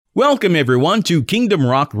Welcome, everyone, to Kingdom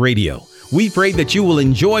Rock Radio. We pray that you will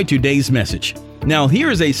enjoy today's message. Now,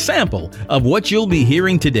 here is a sample of what you'll be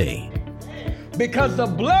hearing today. Because the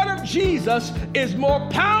blood of Jesus is more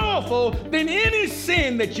powerful than any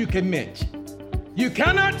sin that you commit. You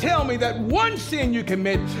cannot tell me that one sin you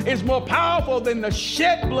commit is more powerful than the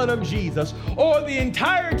shed blood of Jesus, or the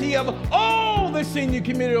entirety of all the sin you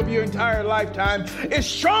committed over your entire lifetime is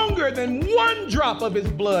stronger than one drop of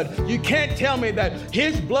his blood. You can't tell me that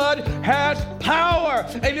his blood has power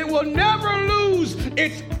and it will never lose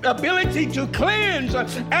its ability to cleanse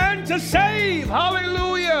and to save.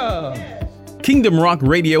 Hallelujah. Kingdom Rock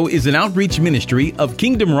Radio is an outreach ministry of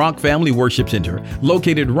Kingdom Rock Family Worship Center,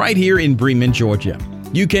 located right here in Bremen, Georgia.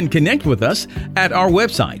 You can connect with us at our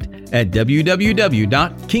website at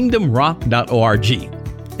www.kingdomrock.org.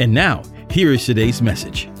 And now, here is today's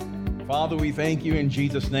message. Father, we thank you in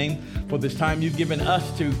Jesus' name for this time you've given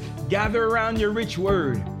us to gather around your rich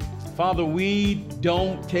word. Father, we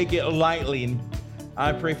don't take it lightly. And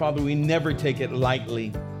I pray, Father, we never take it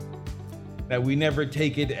lightly. That we never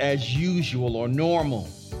take it as usual or normal,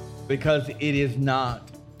 because it is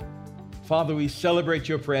not. Father, we celebrate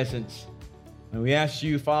your presence. And we ask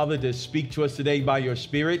you, Father, to speak to us today by your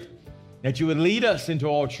Spirit, that you would lead us into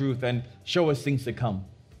all truth and show us things to come.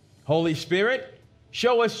 Holy Spirit,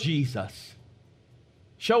 show us Jesus.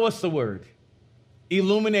 Show us the word.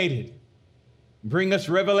 Illuminate it. Bring us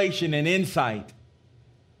revelation and insight.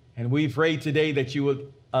 And we pray today that you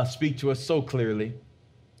would speak to us so clearly,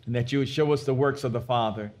 and that you would show us the works of the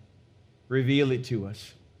Father. Reveal it to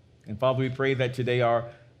us. And Father, we pray that today our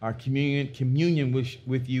communion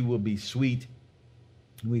with you will be sweet.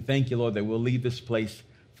 And we thank you, Lord, that we'll leave this place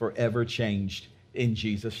forever changed. In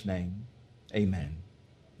Jesus' name, amen.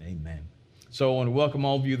 Amen. So I want to welcome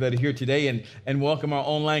all of you that are here today and welcome our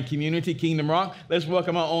online community, Kingdom Rock. Let's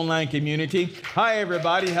welcome our online community. Hi,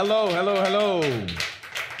 everybody. Hello, hello, hello.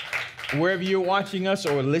 Wherever you're watching us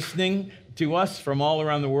or listening to us from all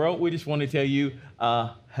around the world, we just want to tell you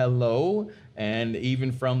hello. And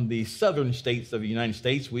even from the southern states of the United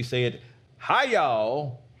States, we say it, hi,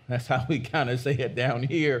 y'all. That's how we kind of say it down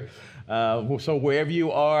here. So wherever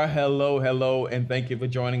you are, hello, hello, and thank you for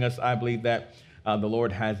joining us. I believe that the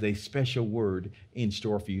Lord has a special word in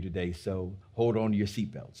store for you today. So hold on to your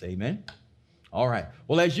seatbelts. Amen. All right.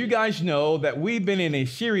 Well, as you guys know, that we've been in a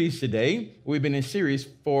series today. We've been in a series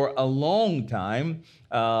for a long time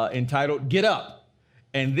entitled Get Up.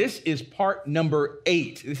 And this is part number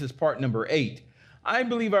 8. This is part number 8. I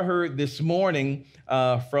believe I heard this morning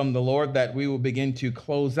from the Lord that we will begin to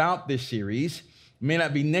close out this series. It may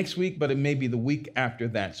not be next week, but it may be the week after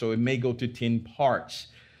that. So it may go to 10 parts.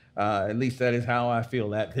 At least that is how I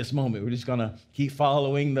feel at this moment. We're just going to keep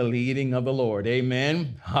following the leading of the Lord.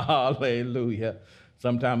 Amen. Hallelujah.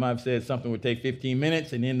 Sometimes I've said something would take 15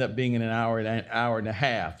 minutes and end up being in an hour and a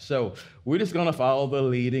half. So we're just going to follow the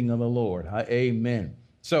leading of the Lord. Amen.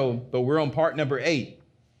 So, but we're on part number 8.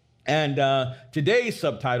 And today's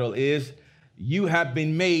subtitle is, You Have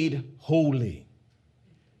Been Made Holy.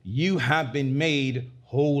 You have been made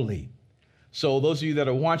holy. So those of you that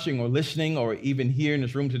are watching or listening or even here in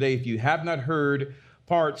this room today, if you have not heard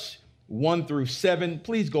parts 1 through 7,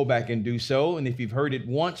 please go back and do so. And if you've heard it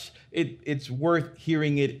once, it's worth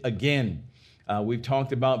hearing it again. We've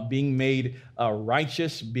talked about being made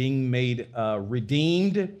righteous, being made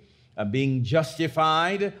redeemed, being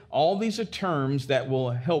justified. All these are terms that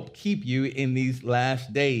will help keep you in these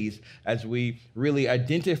last days as we really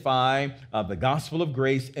identify the gospel of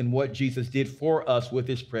grace and what Jesus did for us with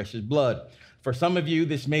his precious blood. For some of you,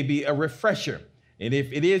 this may be a refresher. And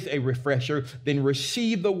if it is a refresher, then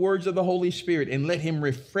receive the words of the Holy Spirit and let him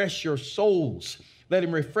refresh your souls. Let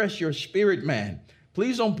him refresh your spirit, man.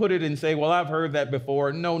 Please don't put it and say, well, I've heard that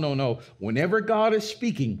before. No, no, no. Whenever God is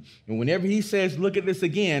speaking and whenever he says, look at this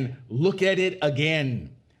again, look at it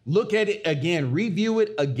again. Look at it again. Review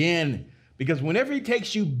it again. Because whenever he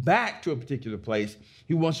takes you back to a particular place,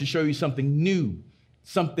 he wants to show you something new,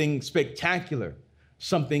 something spectacular,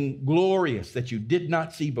 something glorious that you did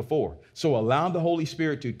not see before. So allow the Holy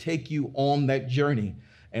Spirit to take you on that journey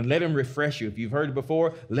and let him refresh you. If you've heard it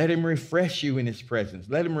before, let him refresh you in his presence.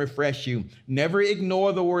 Let him refresh you. Never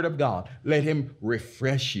ignore the word of God. Let him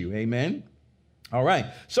refresh you. Amen. All right.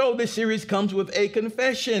 So this series comes with a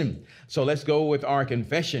confession. So let's go with our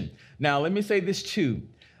confession. Now, let me say this too.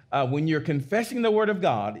 When you're confessing the word of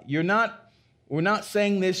God, we're not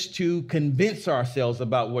saying this to convince ourselves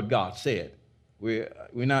about what God said. We're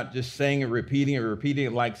not just saying it, repeating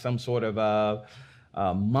it like some sort of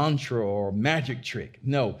mantra or magic trick.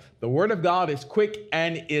 No, the word of God is quick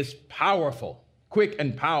and is powerful. Quick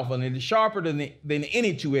and powerful, and it is sharper than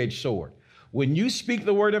any two-edged sword. When you speak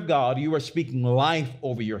the word of God, you are speaking life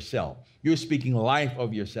over yourself. You're speaking life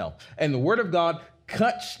over yourself. And the word of God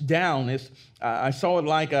cuts down. I saw it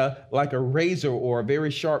like a razor or a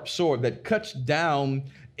very sharp sword that cuts down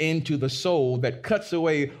into the soul, that cuts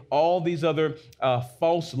away all these other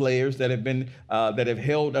false layers that have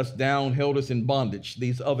held us down, held us in bondage,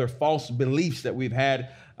 these other false beliefs that we've had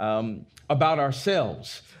about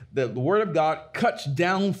ourselves. The word of God cuts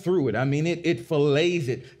down through it. I mean, it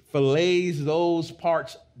fillets those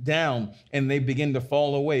parts down, and they begin to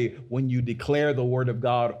fall away when you declare the word of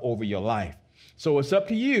God over your life. So it's up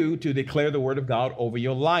to you to declare the word of God over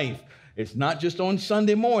your life. It's not just on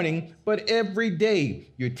Sunday morning, but every day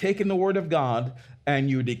you're taking the word of God and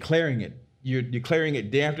you're declaring it. You're declaring it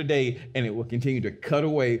day after day, and it will continue to cut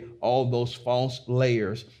away all those false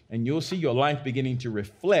layers, and you'll see your life beginning to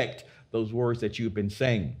reflect those words that you've been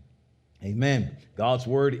saying. Amen. God's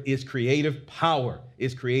word is creative power,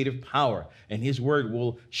 and his word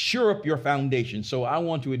will shore up your foundation. So I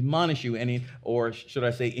want to admonish you, or should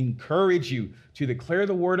I say encourage you to declare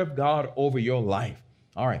the word of God over your life.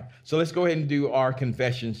 All right, so let's go ahead and do our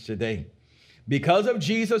confessions today. Because of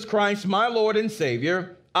Jesus Christ, my Lord and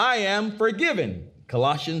Savior, I am forgiven.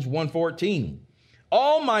 Colossians 1:14.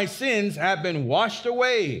 All my sins have been washed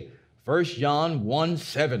away. 1 John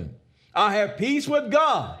 1:7. I have peace with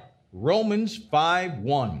God. Romans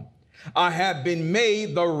 5:1. I have been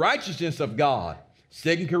made the righteousness of God.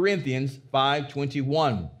 2 Corinthians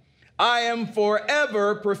 5:21. I am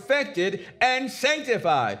forever perfected and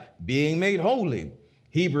sanctified, being made holy.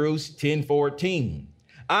 Hebrews 10:14.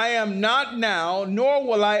 I am not now, nor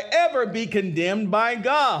will I ever be condemned by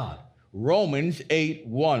God. Romans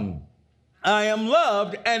 8:1. I am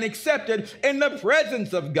loved and accepted in the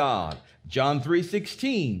presence of God. John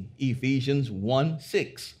 3:16. Ephesians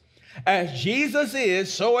 1:6. As Jesus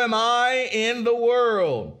is, so am I in the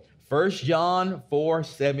world. 1 John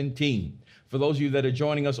 4:17. For those of you that are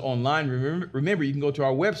joining us online, remember you can go to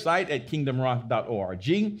our website at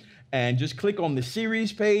kingdomrock.org and just click on the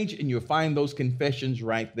series page, and you'll find those confessions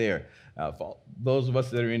right there. For those of us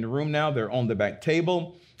that are in the room now, they're on the back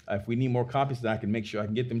table. If we need more copies, then I can make sure I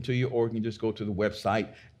can get them to you, or you can just go to the website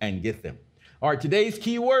and get them. All right, today's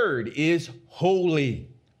key word is holy.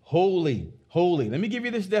 Holy. Holy. Let me give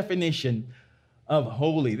you this definition of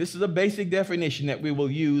holy. This is a basic definition that we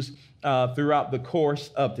will use throughout the course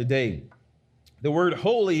of today. The word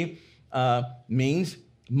holy means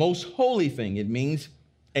most holy thing. It means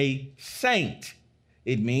a saint.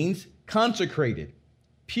 It means consecrated,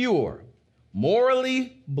 pure,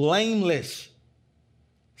 morally blameless,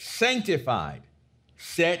 sanctified,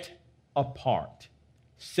 set apart.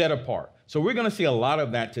 Set apart. So we're going to see a lot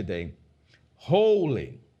of that today.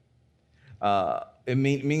 Holy. It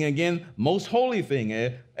mean again, most holy thing,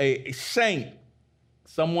 a saint,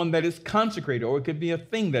 someone that is consecrated, or it could be a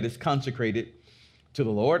thing that is consecrated to the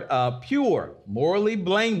Lord. Pure, morally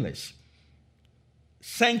blameless,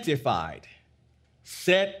 sanctified,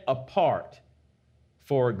 set apart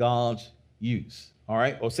for God's use. All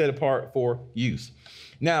right, or set apart for use.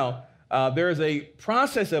 Now, there is a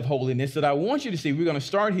process of holiness that I want you to see. We're going to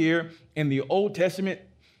start here in the Old Testament.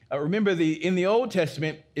 Remember, in the Old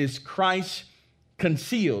Testament is Christ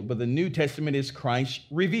concealed, but the New Testament is Christ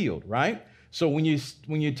revealed, right? So when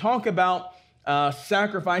you talk about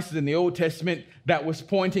sacrifices in the Old Testament, that was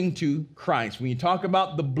pointing to Christ. When you talk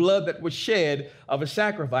about the blood that was shed of a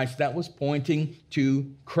sacrifice, that was pointing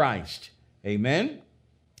to Christ. Amen?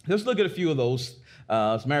 Let's look at a few of those.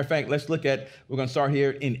 As a matter of fact, we're going to start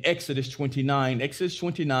here in Exodus 29. Exodus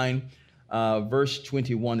 29, verse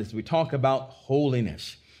 21, as we talk about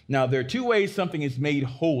holiness. Now, there are two ways something is made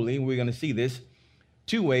holy. We're going to see this.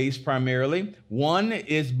 Two ways primarily. One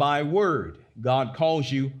is by word. God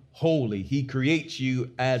calls you holy. He creates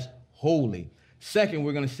you as holy. Second,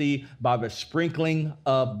 we're going to see by the sprinkling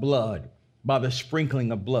of blood. By the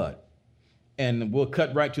sprinkling of blood. And we'll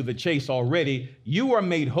cut right to the chase already. You are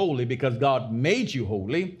made holy because God made you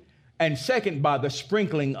holy. And second, by the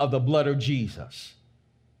sprinkling of the blood of Jesus.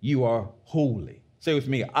 You are holy. Say with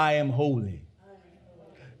me, I am holy.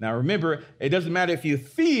 Now remember, it doesn't matter if you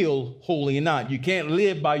feel holy or not. You can't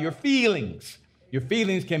live by your feelings. Your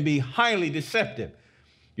feelings can be highly deceptive.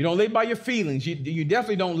 You don't live by your feelings. You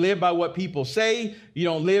definitely don't live by what people say. You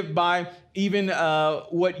don't live by even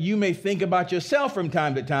what you may think about yourself from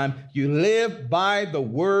time to time. You live by the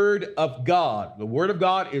word of God. The word of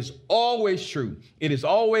God is always true. It is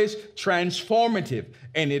always transformative.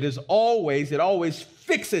 And it always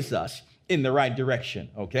fixes us in the right direction.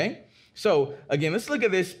 Okay? So, again, let's look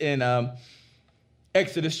at this in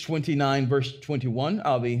Exodus 29, verse 21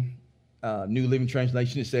 of the New Living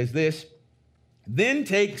Translation. It says this, Then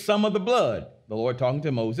take some of the blood, the Lord talking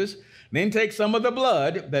to Moses, then take some of the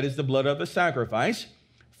blood, that is the blood of the sacrifice,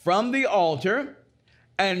 from the altar,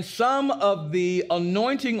 and some of the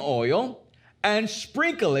anointing oil, and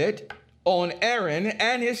sprinkle it on Aaron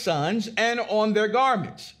and his sons and on their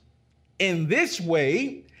garments. In this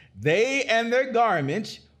way, they and their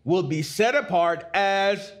garments will be set apart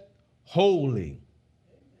as holy.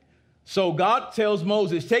 So God tells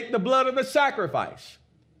Moses, take the blood of the sacrifice.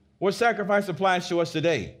 What sacrifice applies to us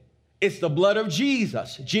today? It's the blood of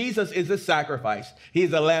Jesus. Jesus is the sacrifice. He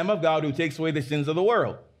is the Lamb of God who takes away the sins of the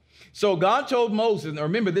world. So God told Moses, and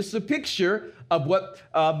remember, this is a picture of what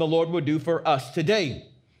the Lord would do for us today.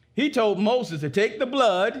 He told Moses to take the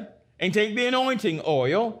blood and take the anointing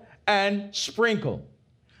oil and sprinkle.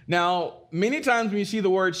 Now, many times when you see the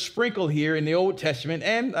word sprinkle here in the Old Testament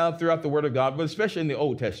and throughout the Word of God, but especially in the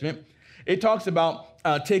Old Testament, it talks about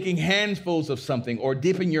taking handfuls of something or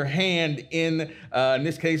dipping your hand in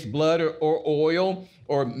this case, blood or oil,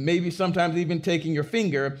 or maybe sometimes even taking your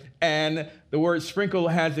finger. And the word sprinkle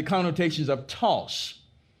has the connotations of toss.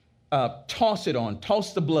 Toss it on,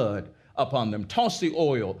 toss the blood upon them, toss the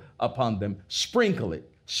oil upon them, sprinkle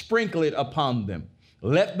it upon them.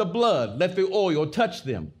 Let the blood, let the oil touch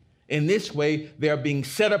them. In this way, they are being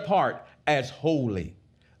set apart as holy.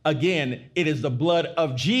 Again, it is the blood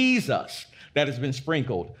of Jesus that has been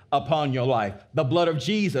sprinkled upon your life. The blood of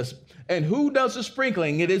Jesus. And who does the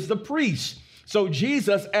sprinkling? It is the priest. So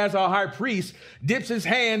Jesus, as our high priest, dips his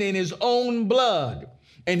hand in his own blood.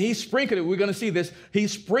 And he sprinkled it. We're going to see this. He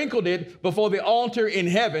sprinkled it before the altar in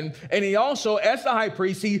heaven. And he also, as the high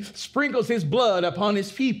priest, he sprinkles his blood upon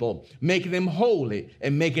his people, making them holy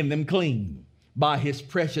and making them clean by his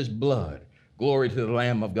precious blood. Glory to the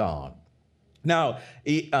Lamb of God. Now,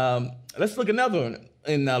 let's look another one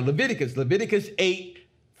in Leviticus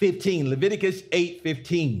 8:15. Leviticus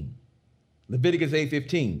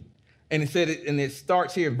 8:15. And it said, and it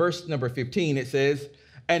starts here, verse number 15. It says,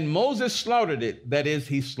 and Moses slaughtered it. That is,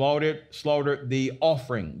 he slaughtered the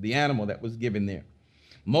offering, the animal that was given there.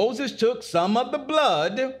 Moses took some of the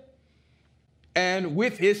blood and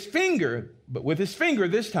with his finger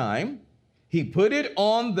this time, he put it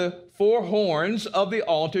on the four horns of the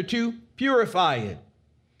altar to purify it.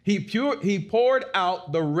 He poured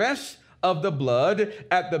out the rest of the blood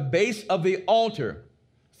at the base of the altar.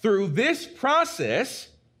 Through this process,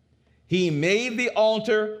 he made the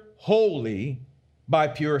altar holy by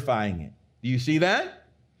purifying it. Do you see that?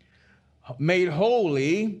 Made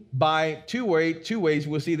holy by two ways.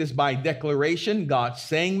 We'll see this by declaration, God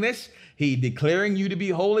saying this, he declaring you to be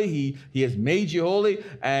holy. He has made you holy.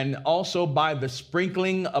 And also by the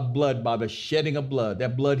sprinkling of blood, by the shedding of blood.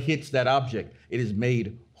 That blood hits that object. It is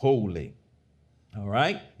made holy. All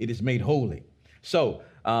right? It is made holy. So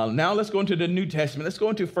now let's go into the New Testament. Let's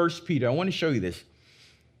go into 1 Peter. I want to show you this.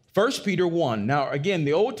 1 Peter 1. Now, again,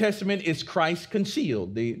 the Old Testament is Christ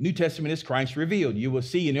concealed. The New Testament is Christ revealed. You will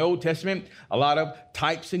see in the Old Testament a lot of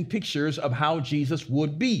types and pictures of how Jesus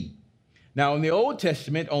would be. Now, in the Old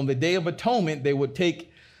Testament, on the Day of Atonement, they would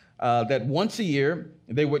take that once a year,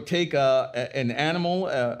 they would take an animal,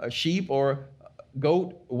 a sheep or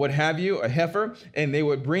goat, what have you, a heifer, and they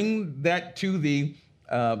would bring that to the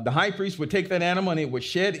high priest would take that animal and it would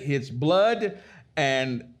shed its blood,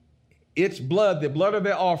 and its blood, the blood of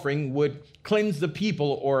their offering, would cleanse the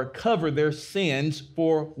people or cover their sins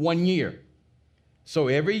for 1 year. So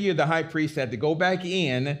every year the high priest had to go back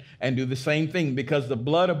in and do the same thing, because the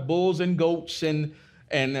blood of bulls and goats and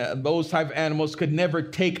those type of animals could never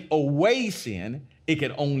take away sin. It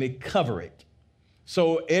could only cover it.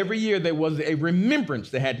 So every year there was a remembrance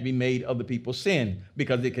that had to be made of the people's sin,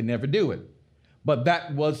 because it could never do it. But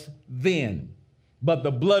that was then. But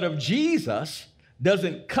the blood of Jesus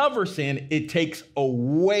doesn't cover sin, it takes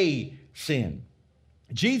away sin.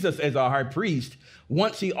 Jesus, as our high priest,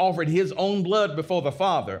 once he offered his own blood before the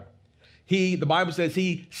Father, the Bible says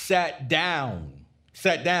he sat down,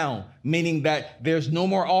 meaning that there's no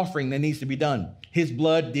more offering that needs to be done. His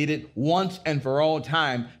blood did it once and for all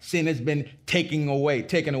time. Sin has been taken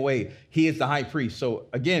away. He is the high priest. So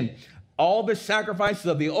again, all the sacrifices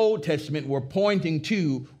of the Old Testament were pointing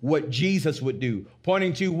to what Jesus would do,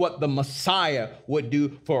 pointing to what the Messiah would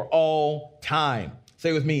do for all time.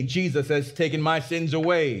 Say with me, Jesus has taken my sins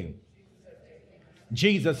away.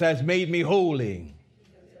 Jesus has made me holy.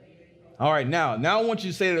 All right, now I want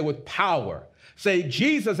you to say that with power. Say,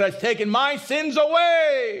 Jesus has taken my sins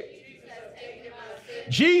away.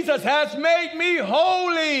 Jesus has made me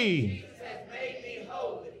holy.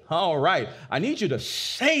 All right, I need you to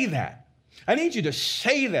say that. I need you to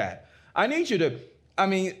say that. I need you to I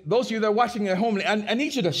mean, those of you that are watching at home, I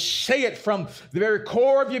need you to say it from the very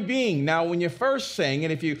core of your being. Now, when you're first saying it,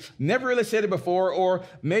 if you never really said it before, or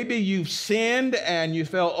maybe you've sinned and you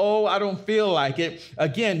felt, oh, I don't feel like it.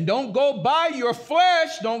 Again, don't go by your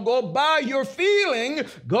flesh. Don't go by your feeling.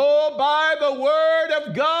 Go by the word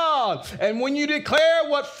of God. And when you declare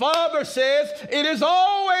what Father says, it is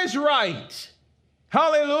always right.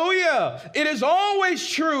 Hallelujah. It is always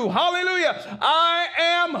true. Hallelujah. I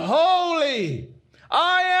am holy.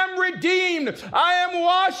 I am redeemed. I am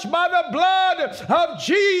washed by the blood of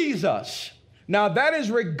Jesus. Now that is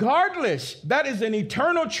regardless. That is an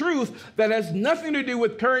eternal truth that has nothing to do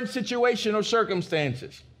with current situation or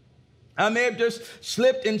circumstances. I may have just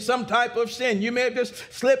slipped in some type of sin. You may have just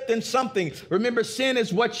slipped in something. Remember, sin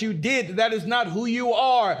is what you did. That is not who you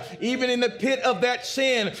are. Even in the pit of that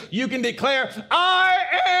sin, you can declare, I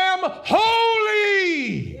am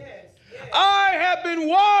holy. I have been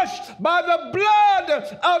washed by the blood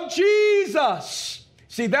of Jesus.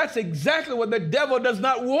 See, that's exactly what the devil does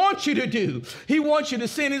not want you to do. He wants you to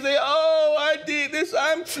sin and say, oh, I did this.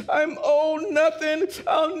 I'm old nothing.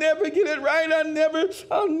 I'll never get it right.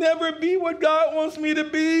 I'll never be what God wants me to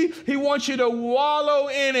be. He wants you to wallow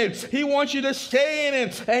in it. He wants you to stay in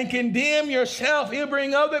it and condemn yourself. He'll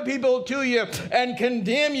bring other people to you and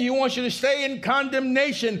condemn you. He wants you to stay in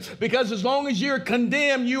condemnation, because as long as you're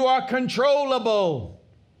condemned, you are controllable.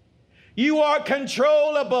 You are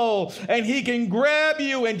controllable, and he can grab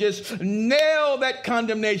you and just nail that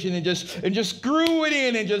condemnation and just screw it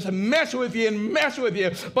in and just mess with you and mess with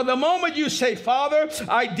you. But the moment you say, Father,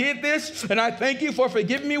 I did this, and I thank you for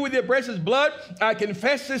forgiving me with your precious blood. I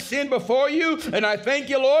confess this sin before you, and I thank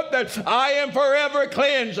you, Lord, that I am forever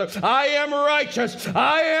cleansed. I am righteous.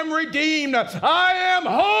 I am redeemed. I am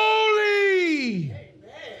holy.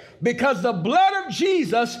 Because the blood of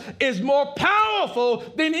Jesus is more powerful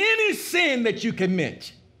than any sin that you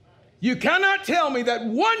commit. You cannot tell me that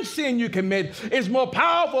one sin you commit is more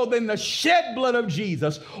powerful than the shed blood of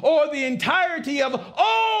Jesus, or the entirety of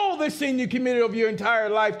all the sin you committed over your entire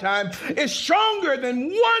lifetime is stronger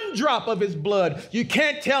than one drop of his blood. You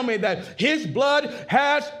can't tell me that his blood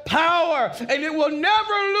has power, and it will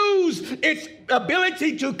never lose its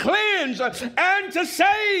ability to cleanse and to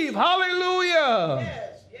save. Hallelujah. Yes.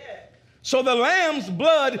 So the Lamb's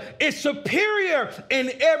blood is superior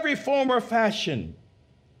in every form or fashion.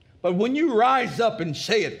 But when you rise up and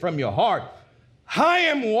say it from your heart, I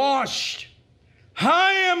am washed,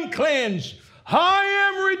 I am cleansed, I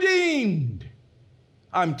am redeemed,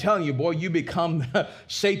 I'm telling you, boy, you become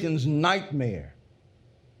Satan's nightmare.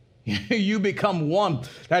 You become one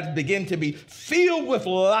that begins to be filled with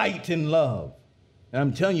light and love. And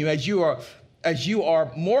I'm telling you, as you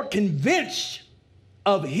are more convinced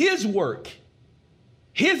of his work,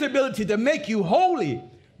 his ability to make you holy,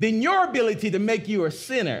 than your ability to make you a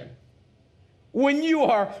sinner. When you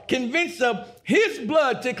are convinced of his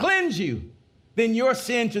blood to cleanse you, than your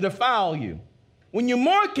sin to defile you. When you're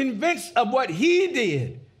more convinced of what he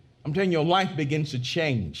did, I'm telling you, your life begins to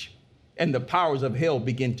change, and the powers of hell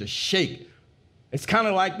begin to shake. It's kind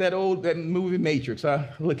of like that movie Matrix. I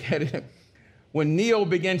look at it. When Neo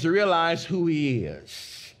begins to realize who he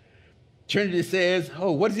is, Trinity says,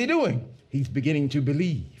 oh, what is he doing? He's beginning to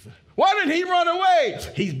believe. Why didn't he run away?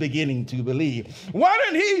 He's beginning to believe. Why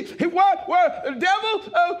didn't devil,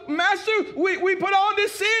 master, we put all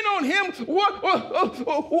this sin on him.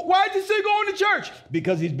 Why did he still going to church?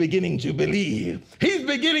 Because he's beginning to believe. He's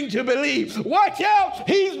beginning to believe. Watch out.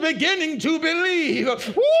 He's beginning to believe.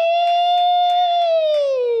 Woo!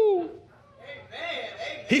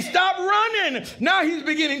 He stopped running. Now he's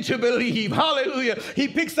beginning to believe. Hallelujah. He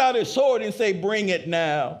picks out his sword and say, bring it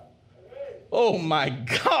now. Oh my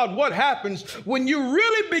God, what happens when you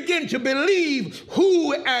really begin to believe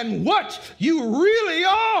who and what you really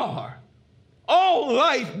are? All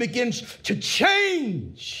life begins to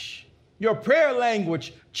change. Your prayer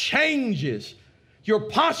language changes. Your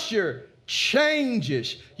posture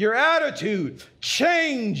changes. Your attitude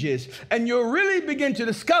changes. And you'll really begin to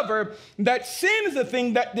discover that sin is a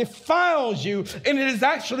thing that defiles you, and it is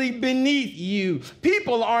actually beneath you.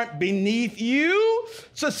 People aren't beneath you.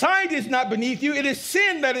 Society is not beneath you. It is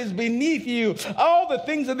sin that is beneath you. All the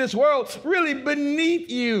things of this world really beneath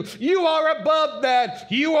you. You are above that.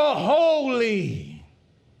 You are holy.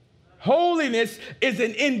 Holiness is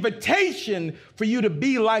an invitation for you to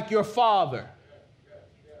be like your Father.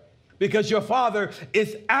 Because your Father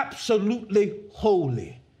is absolutely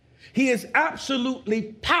holy. He is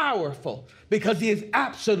absolutely powerful because he is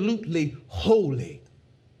absolutely holy.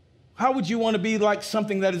 How would you want to be like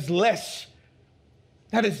something that is less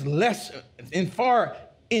and far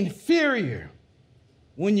inferior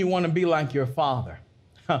when you want to be like your Father?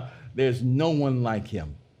 There's no one like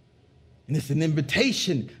him. And it's an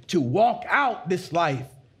invitation to walk out this life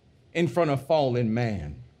in front of fallen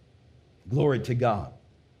man. Glory to God.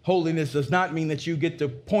 Holiness does not mean that you get to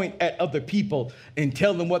point at other people and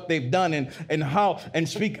tell them what they've done and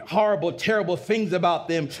speak horrible, terrible things about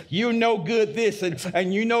them. You're no good this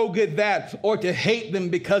and you no good that, or to hate them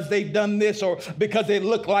because they've done this or because they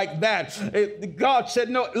look like that. God said,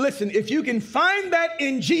 no, listen, if you can find that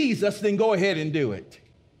in Jesus, then go ahead and do it.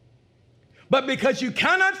 But because you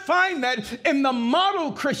cannot find that in the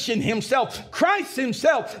model Christian himself, Christ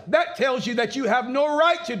himself, that tells you that you have no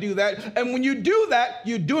right to do that. And when you do that,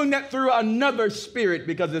 you're doing that through another spirit,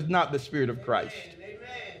 because it's not the spirit of Christ. Amen.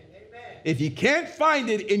 If you can't find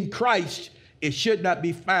it in Christ, it should not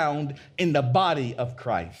be found in the body of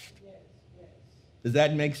Christ. Does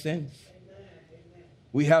that make sense?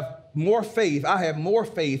 We have more faith. I have more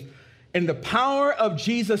faith in the power of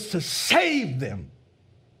Jesus to save them.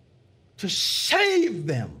 To save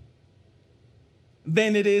them,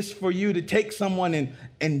 than it is for you to take someone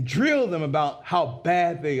and drill them about how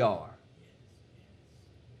bad they are.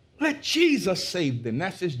 Let Jesus save them.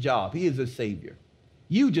 That's his job. He is a savior.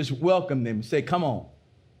 You just welcome them and say, come on,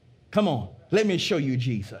 let me show you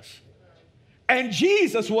Jesus. And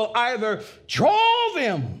Jesus will either draw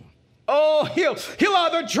them. Oh, he'll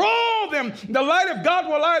either draw them. The light of God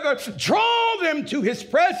will either draw them to his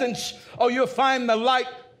presence, or you'll find the light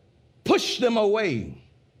push them away.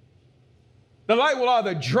 The light will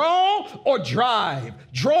either draw or drive.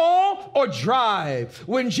 Draw or drive.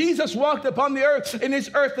 When Jesus walked upon the earth in his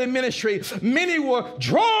earthly ministry, many were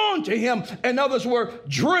drawn to him and others were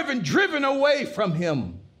driven away from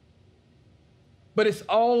him. But it's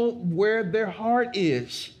all where their heart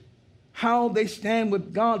is, how they stand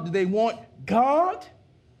with God. Do they want God?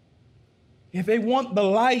 If they want the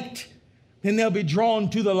light, then they'll be drawn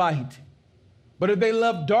to the light. But if they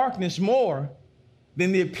love darkness more,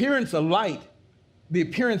 then the appearance of light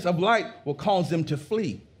will cause them to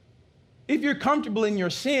flee. If you're comfortable in your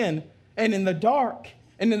sin and in the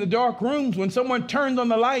dark rooms, when someone turns on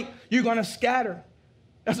the light, you're going to scatter.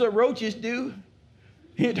 That's what roaches do.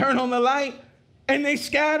 You turn on the light and they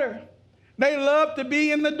scatter. They love to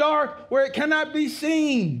be in the dark where it cannot be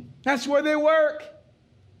seen. That's where they work.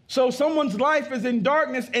 So someone's life is in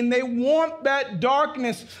darkness and they want that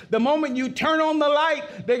darkness. The moment you turn on the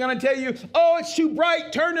light, they're going to tell you, oh, it's too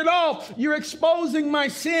bright, turn it off. You're exposing my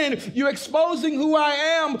sin. You're exposing who I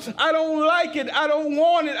am. I don't like it. I don't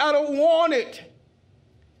want it. I don't want it.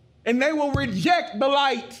 And they will reject the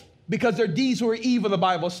light because their deeds were evil, the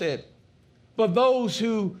Bible said. But those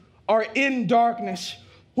who are in darkness,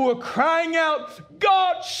 who are crying out,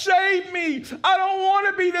 God, save me. I don't want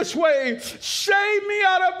to be this way. Save me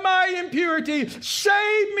out of my impurity.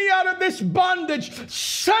 Save me out of this bondage.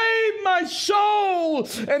 Save my soul.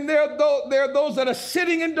 And there are those that are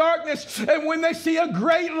sitting in darkness. And when they see a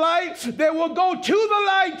great light, they will go to the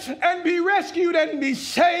light and be rescued and be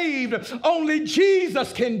saved. Only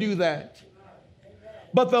Jesus can do that.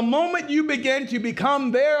 But the moment you begin to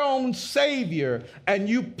become their own savior and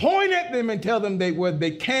you point at them and tell them whether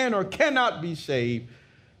they can or cannot be saved,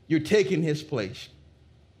 you're taking his place.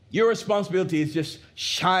 Your responsibility is just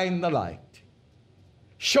shine the light.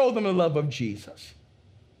 Show them the love of Jesus.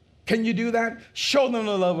 Can you do that? Show them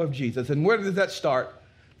the love of Jesus. And where does that start?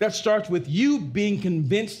 That starts with you being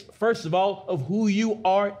convinced, first of all, of who you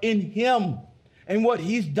are in him and what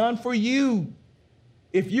he's done for you.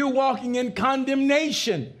 If you're walking in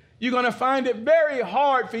condemnation, you're going to find it very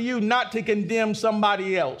hard for you not to condemn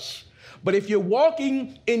somebody else. But if you're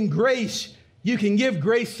walking in grace, you can give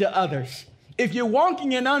grace to others. If you're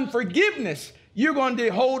walking in unforgiveness, you're going to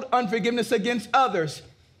hold unforgiveness against others.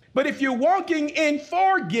 But if you're walking in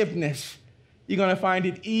forgiveness, you're going to find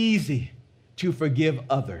it easy to forgive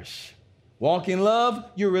others. Walk in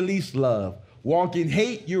love, you release love. Walk in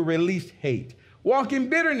hate, you release hate. Walk in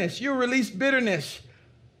bitterness, you release bitterness.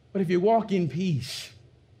 But if you walk in peace,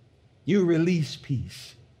 you release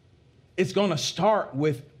peace. It's going to start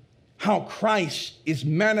with how Christ is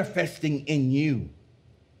manifesting in you.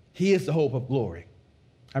 He is the hope of glory.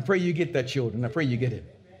 I pray you get that, children. I pray you get it.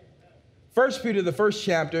 1 Peter, the first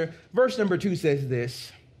chapter, verse number 2 says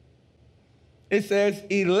this. It says,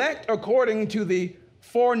 elect according to the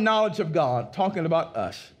foreknowledge of God, talking about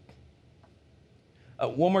us.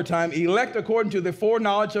 One more time, elect according to the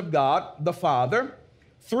foreknowledge of God, the Father,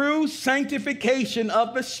 through sanctification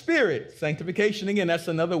of the Spirit. Sanctification, again, that's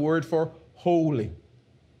another word for holy.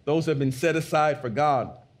 Those have been set aside for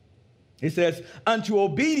God. It says, unto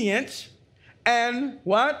obedience and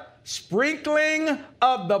what? Sprinkling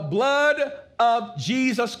of the blood of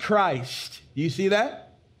Jesus Christ. Do you see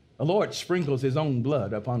that? The Lord sprinkles his own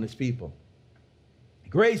blood upon his people.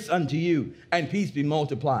 Grace unto you and peace be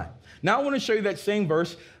multiplied. Now I want to show you that same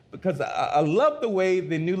verse because I love the way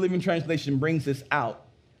the New Living Translation brings this out.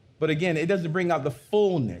 But again, it doesn't bring out the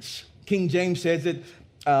fullness. King James says it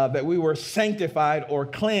that we were sanctified or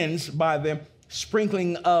cleansed by the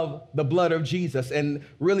sprinkling of the blood of Jesus. And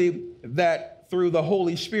really that through the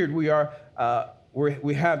Holy Spirit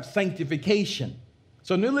we have sanctification.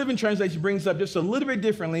 So New Living Translation brings up just a little bit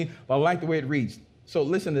differently, but I like the way it reads. So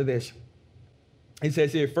listen to this. It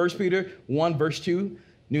says here, 1 Peter 1, verse 2,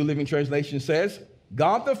 New Living Translation says,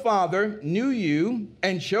 God the Father knew you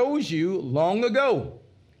and chose you long ago,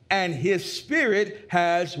 and his Spirit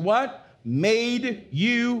has what? Made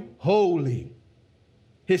you holy.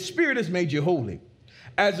 His Spirit has made you holy.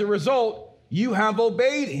 As a result, you have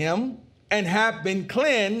obeyed him and have been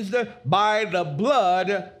cleansed by the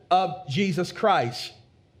blood of Jesus Christ.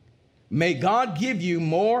 May God give you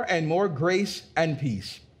more and more grace and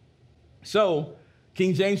peace. So,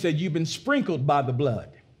 King James said, you've been sprinkled by the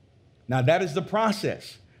blood. Now, that is the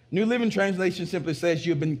process. New Living Translation simply says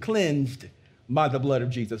you've been cleansed by the blood of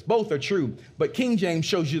Jesus. Both are true, but King James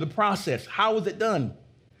shows you the process. How is it done?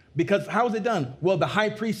 Because how is it done? Well, the high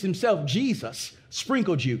priest himself, Jesus,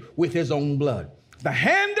 sprinkled you with his own blood. The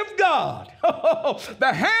hand of God,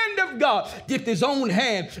 the hand of God dipped his own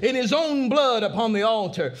hand in his own blood upon the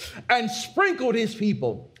altar and sprinkled his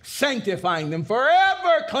people, sanctifying them,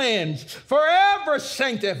 forever cleansed, forever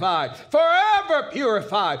sanctified, forever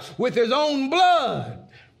purified with his own blood.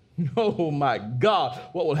 Oh my God,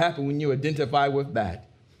 what will happen when you identify with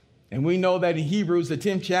that? And we know that in Hebrews, the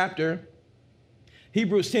 10th chapter,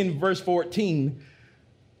 Hebrews 10, verse 14,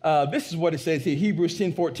 this is what it says here, Hebrews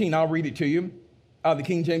 10:14, I'll read it to you. The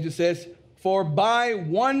King James, it says, for by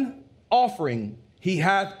one offering he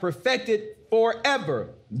hath perfected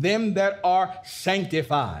forever them that are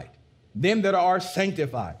sanctified. Them that are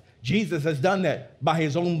sanctified. Jesus has done that by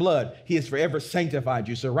his own blood. He has forever sanctified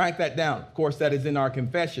you. So write that down. Of course, that is in our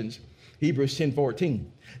confessions, Hebrews 10:14.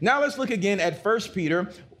 Now let's look again at 1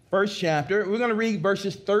 Peter, first chapter. We're going to read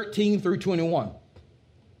verses 13 through 21.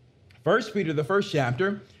 1 Peter, the first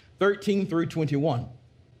chapter, 13 through 21.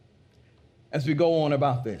 As we go on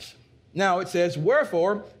about this. Now it says,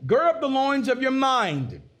 wherefore, gird up the loins of your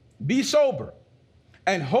mind, be sober,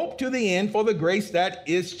 and hope to the end for the grace that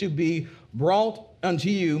is to be brought unto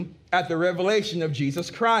you at the revelation of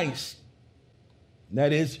Jesus Christ.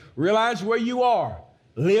 That is, realize where you are.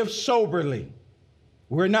 Live soberly.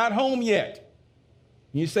 We're not home yet.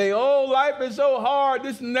 You say, oh, life is so hard,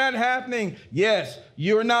 this and that happening. Yes,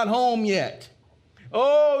 you're not home yet.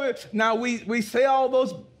 Oh, now we say all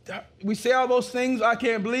those things. I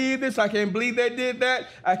can't believe this. I can't believe they did that.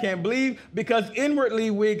 I can't believe, because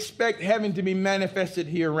inwardly we expect heaven to be manifested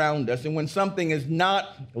here around us. And when something is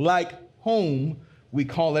not like home, we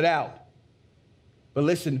call it out. But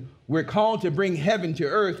listen, we're called to bring heaven to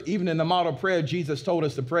earth. Even in the model prayer, Jesus told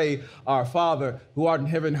us to pray, our Father who art in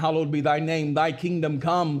heaven, hallowed be thy name. Thy kingdom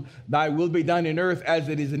come, thy will be done in earth as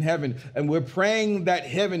it is in heaven. And we're praying that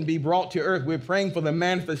heaven be brought to earth. We're praying for the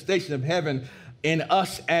manifestation of heaven in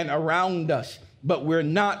us and around us, but we're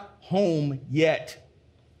not home yet.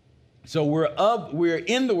 So we're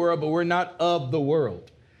in the world, but we're not of the world.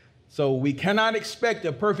 So we cannot expect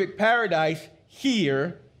a perfect paradise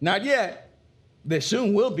here, not yet. There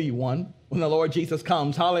soon will be one when the Lord Jesus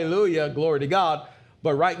comes. Hallelujah, glory to God.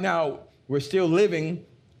 But right now, we're still living.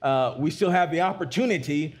 We still have the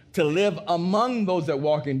opportunity to live among those that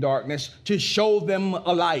walk in darkness, to show them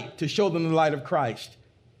a light, to show them the light of Christ.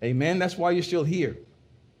 Amen. That's why you're still here.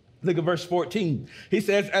 Look at verse 14. He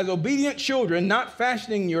says, as obedient children, not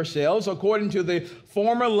fashioning yourselves according to the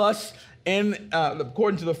former lust in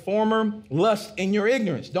your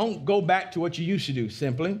ignorance. Don't go back to what you used to do,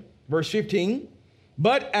 simply. Verse 15.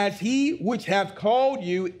 But as he which hath called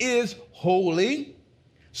you is holy,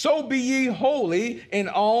 so be ye holy in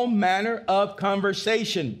all manner of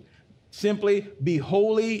conversation. Simply be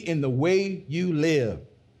holy in the way you live.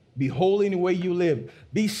 Be holy in the way you live.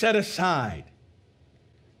 Be set aside.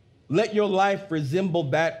 Let your life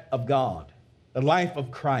resemble that of God, the life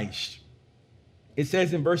of Christ. It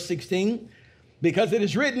says in verse 16, because it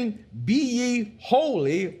is written, be ye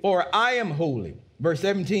holy, for I am holy. Verse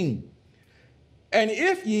 17, and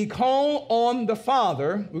if ye call on the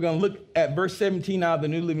Father, we're going to look at verse 17 out of the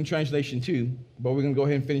New Living Translation too, but we're going to go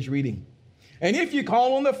ahead and finish reading. And if you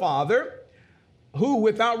call on the Father, who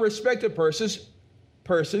without respect of persons,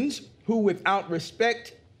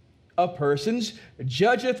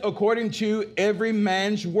 judgeth according to every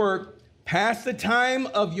man's work, pass the time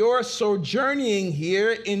of your sojourning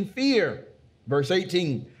here in fear. Verse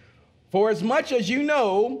 18, for as much as you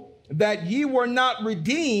know that ye were not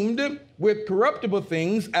redeemed with corruptible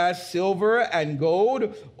things as silver and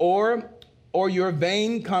gold, or your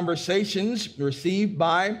vain conversations received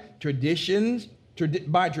by tradition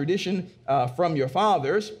from your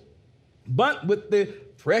fathers, but with the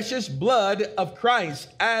precious blood of Christ,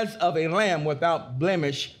 as of a lamb without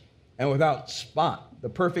blemish and without spot, the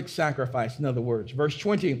perfect sacrifice, in other words. Verse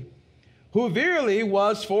 20, who verily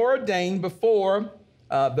was foreordained before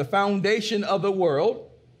the foundation of the world,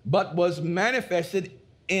 but was manifested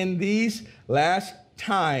in these last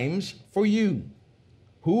times for you,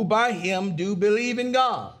 who by him do believe in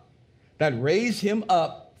God, that raised him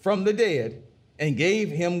up from the dead and gave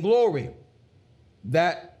him glory,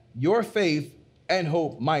 that your faith and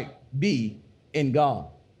hope might be in God.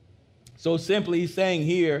 So simply he's saying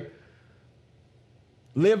here,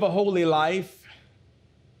 live a holy life,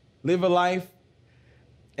 live a life,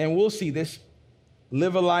 and we'll see this,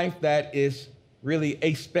 live a life that is really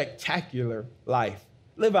a spectacular life.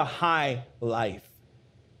 Live a high life.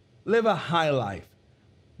 Live a high life.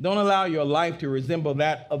 Don't allow your life to resemble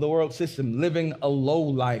that of the world system, living a low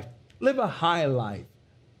life. Live a high life.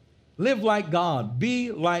 Live like God.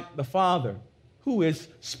 Be like the Father, who is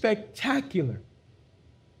spectacular.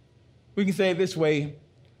 We can say it this way.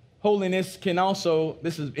 Holiness can also,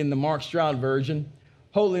 this is in the Mark Stroud version,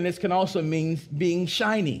 holiness can also mean being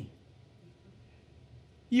shiny.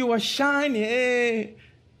 You are shiny.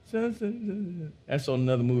 That's on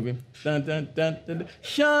another movie. Dun, dun, dun, dun, dun.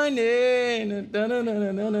 Shiny. Dun, dun, dun,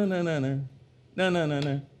 dun, dun, dun, dun, dun. No, no, no,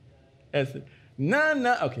 no. That's it. No,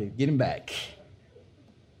 no. Okay, get him back.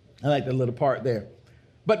 I like that little part there.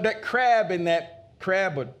 But that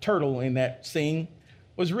crab or turtle in that scene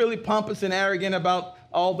was really pompous and arrogant about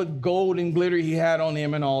all the gold and glitter he had on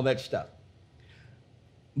him and all that stuff.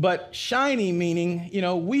 But shiny meaning,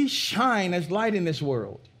 we shine as light in this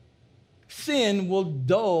world. Sin will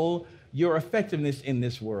dull your effectiveness in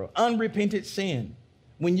this world. Unrepentant sin.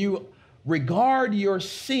 When you regard your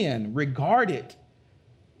sin, regard it,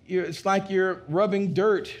 it's like you're rubbing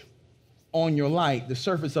dirt on your light, the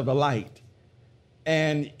surface of a light,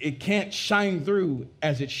 and it can't shine through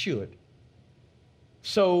as it should.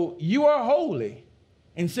 So you are holy,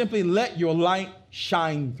 and simply let your light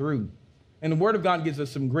shine through. And the Word of God gives us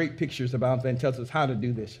some great pictures about that and tells us how to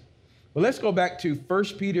do this. But let's go back to 1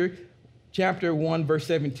 Peter chapter 1, verse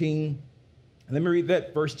 17. Let me read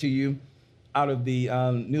that verse to you out of the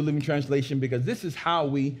New Living Translation, because this is how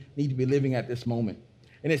we need to be living at this moment.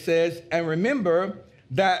 And it says, and remember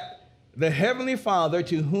that the Heavenly Father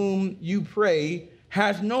to whom you pray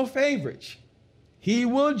has no favorites. He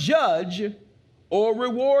will judge or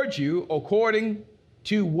reward you according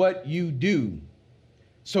to what you do.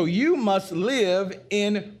 So you must live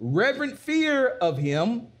in reverent fear of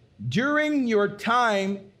him during your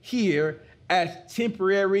time here as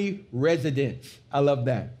temporary residents. I love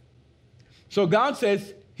that. So God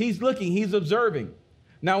says he's looking, he's observing.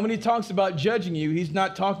 Now, when he talks about judging you, he's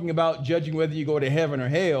not talking about judging whether you go to heaven or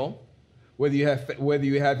hell, whether you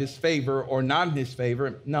have his favor or not in his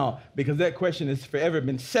favor. No, because that question has forever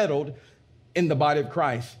been settled in the body of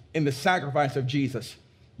Christ, in the sacrifice of Jesus.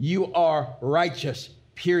 You are righteous,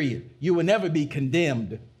 period. You will never be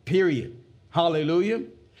condemned, period. Hallelujah.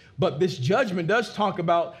 But this judgment does talk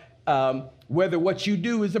about whether what you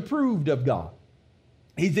do is approved of God.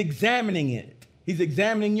 He's examining it. He's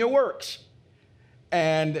examining your works.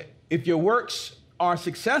 And if your works are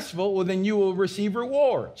successful, well, then you will receive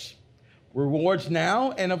rewards. Rewards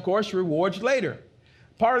now, and of course, rewards later.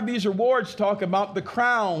 Part of these rewards talk about the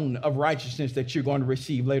crown of righteousness that you're going to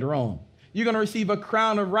receive later on. You're going to receive a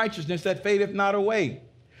crown of righteousness that fadeth not away.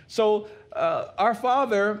 So our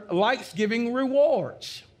Father likes giving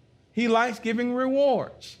rewards. He likes giving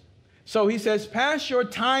rewards. So he says, pass your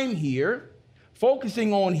time here,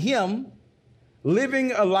 focusing on him,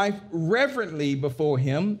 living a life reverently before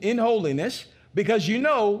him in holiness, because you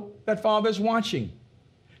know that Father's watching.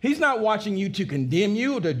 He's not watching you to condemn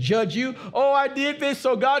you or to judge you. Oh, I did this,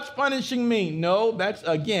 so God's punishing me. No, that's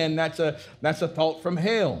a thought from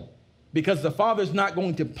hell, because the Father's not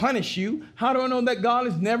going to punish you. How do I know that God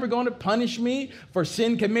is never going to punish me for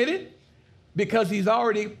sin committed? Because he's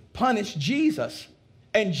already punished Jesus.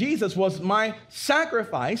 And Jesus was my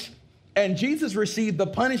sacrifice. And Jesus received the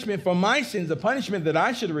punishment for my sins. The punishment that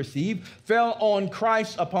I should receive fell on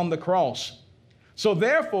Christ upon the cross. So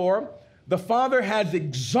therefore, the Father has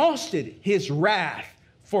exhausted his wrath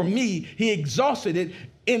for me. He exhausted it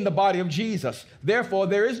in the body of Jesus. Therefore,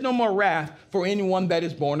 there is no more wrath for anyone that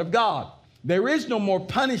is born of God. There is no more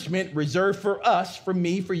punishment reserved for us, for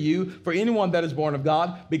me, for you, for anyone that is born of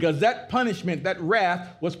God, because that punishment, that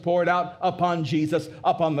wrath was poured out upon Jesus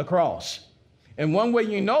upon the cross. And one way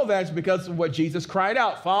you know that is because of what Jesus cried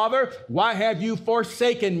out. Father, why have you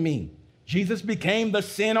forsaken me? Jesus became the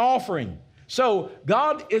sin offering. So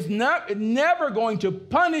God is never going to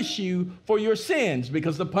punish you for your sins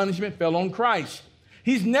because the punishment fell on Christ.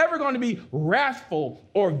 He's never going to be wrathful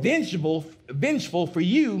or vengeful for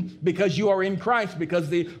you because you are in Christ, because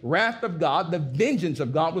the wrath of God, the vengeance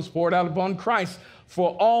of God was poured out upon Christ for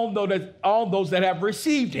all those that have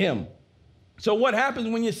received him. So what happens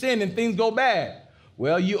when you sin and things go bad?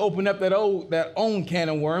 Well, you open up that own can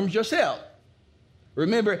of worms yourself.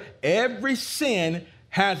 Remember, every sin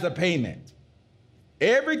has a payment.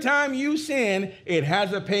 Every time you sin, it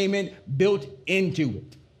has a payment built into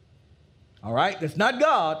it. All right? That's not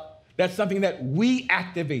God. That's something that we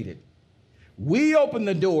activated. We opened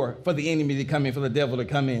the door for the enemy to come in, for the devil to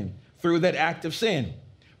come in through that act of sin.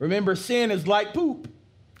 Remember, sin is like poop.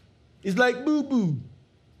 It's like boo-boo.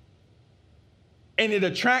 And it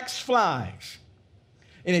attracts flies.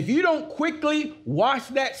 And if you don't quickly wash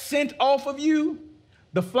that scent off of you,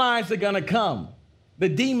 the flies are going to come. The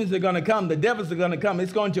demons are going to come. The devils are going to come.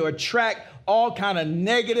 It's going to attract all kind of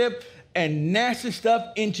negative and nasty stuff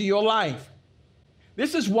into your life.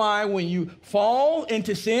 This is why when you fall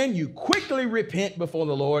into sin, you quickly repent before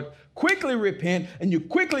the Lord, quickly repent, and you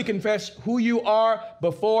quickly confess who you are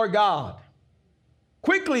before God.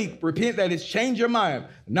 Quickly repent, that is, change your mind.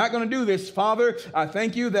 I'm not going to do this. Father, I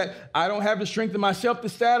thank you that I don't have the strength in myself to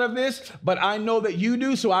stay out of this, but I know that you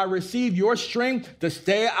do, so I receive your strength to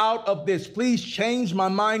stay out of this. Please change my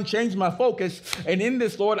mind, change my focus. And in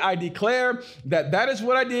this, Lord, I declare that is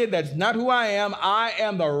what I did. That's not who I am. I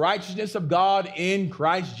am the righteousness of God in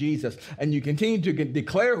Christ Jesus. And you continue to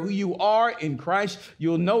declare who you are in Christ.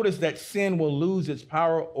 You'll notice that sin will lose its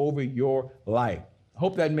power over your life. I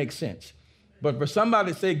hope that makes sense. But for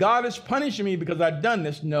somebody to say, God is punishing me because I've done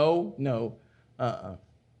this, no,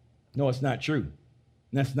 it's not true.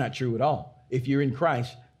 That's not true at all. If you're in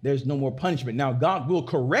Christ, there's no more punishment. Now, God will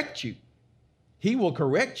correct you. He will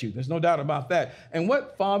correct you. There's no doubt about that. And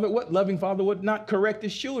what loving father would not correct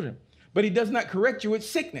his children? But he does not correct you with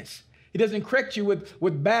sickness. He doesn't correct you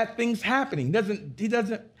with bad things happening.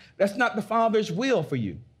 That's not the Father's will for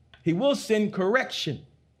you. He will send correction.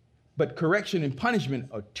 But correction and punishment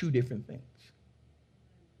are two different things.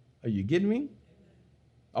 Are you getting me?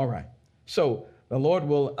 All right. So the Lord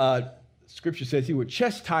will, Scripture says he will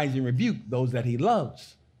chastise and rebuke those that he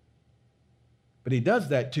loves. But he does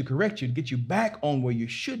that to correct you, to get you back on where you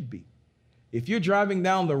should be. If you're driving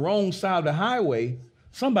down the wrong side of the highway,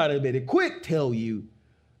 somebody better quick tell you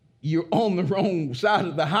you're on the wrong side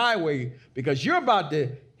of the highway because you're about to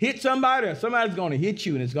hit somebody or somebody's going to hit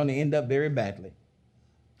you and it's going to end up very badly.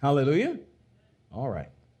 Hallelujah. All right.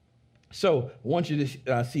 So I want you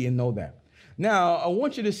to see and know that. Now, I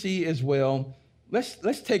want you to see as well,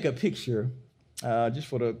 let's take a picture, just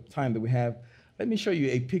for the time that we have. Let me show you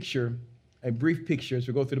a picture, a brief picture as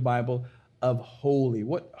we go through the Bible of holy,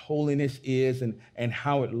 what holiness is and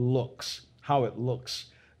how it looks,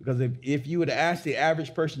 Because if you were to ask the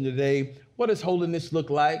average person today, what does holiness look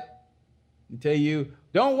like? They tell you,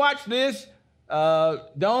 don't watch this,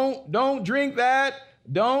 don't drink that,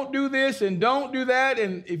 don't do this and don't do that.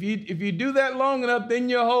 And if you do that long enough, then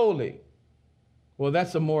you're holy. Well,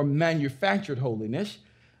 that's a more manufactured holiness.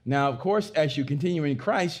 Now, of course, as you continue in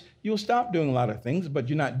Christ, you'll stop doing a lot of things, but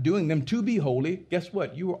you're not doing them to be holy. Guess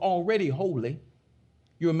what? You were already holy.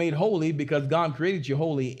 You were made holy because God created you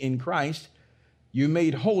holy in Christ. You're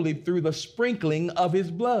made holy through the sprinkling of his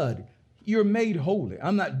blood. You're made holy.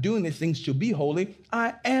 I'm not doing these things to be holy.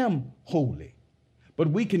 I am holy. But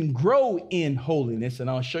we can grow in holiness, and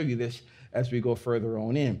I'll show you this as we go further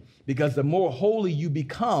on in. Because the more holy you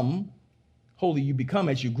become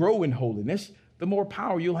as you grow in holiness, the more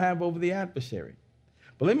power you'll have over the adversary.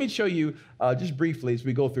 But let me show you just briefly as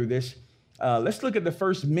we go through this. Let's look at the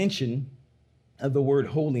first mention of the word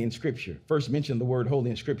holy in Scripture. First mention of the word holy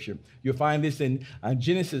in Scripture. You'll find this in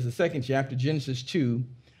Genesis, the second chapter, Genesis 2,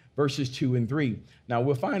 verses 2 and 3. Now,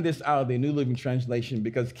 we'll find this out of the New Living Translation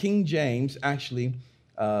because King James actually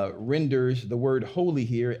renders the word holy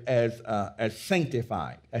here as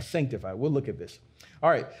sanctified, We'll look at this. All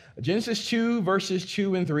right, Genesis 2, verses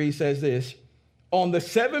 2 and 3 says this: on the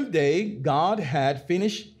seventh day, God had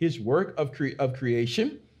finished his work of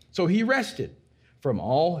creation, so he rested from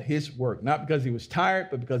all his work, not because he was tired,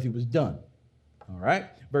 but because he was done. All right,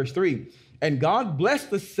 verse 3, and God blessed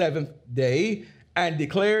the seventh day and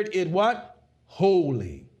declared it what?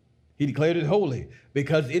 Holy. He declared it holy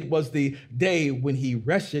because it was the day when he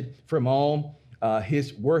rested from all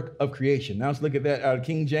his work of creation. Now let's look at that out of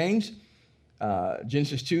King James.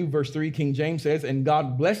 Genesis 2, verse 3, King James says, and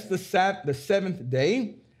God blessed the seventh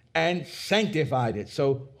day and sanctified it.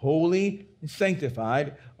 So holy and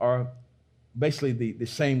sanctified are basically the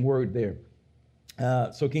same word there.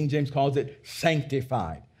 So King James calls it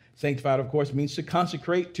sanctified. Sanctified, of course, means to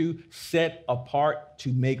consecrate, to set apart,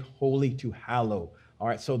 to make holy, to hallow. All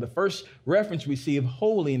right, so the first reference we see of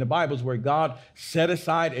holy in the Bible is where God set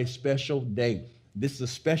aside a special day. This is a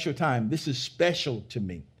special time. This is special to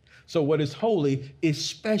me. So what is holy is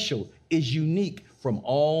special, is unique from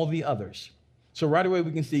all the others. So right away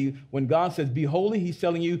we can see when God says be holy, he's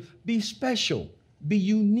telling you be special, be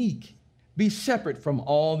unique, be separate from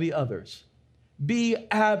all the others, be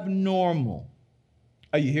abnormal.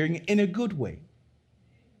 Are you hearing it? In a good way.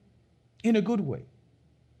 In a good way.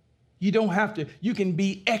 You don't have to, you can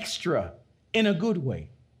be extra in a good way.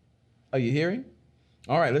 Are you hearing?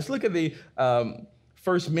 All right, let's look at the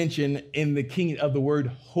first mention in the king of the word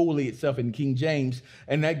holy itself in King James,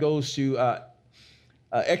 and that goes to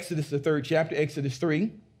Exodus, the 3rd chapter, Exodus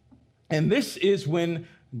 3. And this is when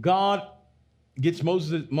God gets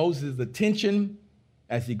Moses' attention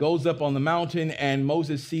as he goes up on the mountain, and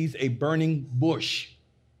Moses sees a burning bush.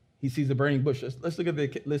 He sees a burning bush. Let's look at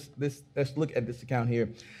this account here.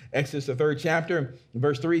 Exodus, the 3rd chapter,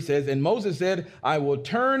 verse 3 says, and Moses said, I will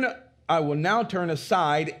now turn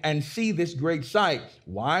aside and see this great sight,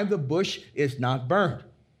 why the bush is not burned.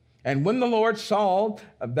 And when the Lord saw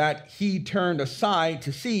that he turned aside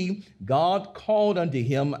to see, God called unto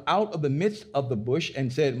him out of the midst of the bush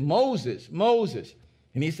and said, Moses, Moses.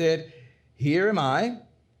 And he said, here am I.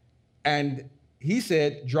 And he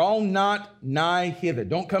said, draw not nigh hither.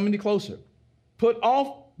 Don't come any closer. Put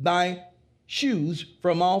off thy shoes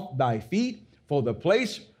from off thy feet, for the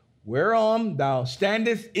place whereon thou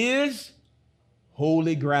standest is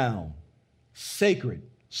holy ground, sacred,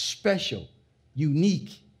 special, unique,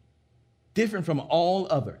 different from all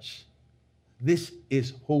others. This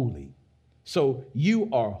is holy. So you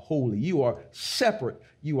are holy. You are separate.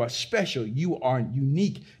 You are special. You are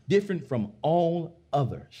unique, different from all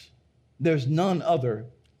others. There's none other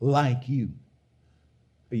like you.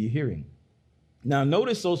 Are you hearing? Now,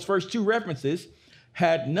 notice those first two references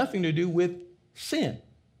had nothing to do with sin.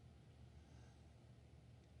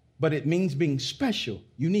 But it means being special,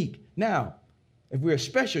 unique. Now, if we're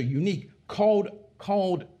special, unique, called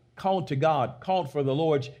to God, called for the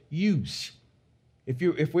Lord's use.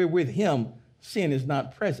 If we're with him, sin is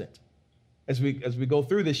not present. As we go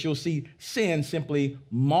through this, you'll see sin simply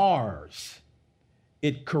mars.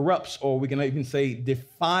 It corrupts, or we can even say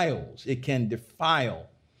defiles. It can defile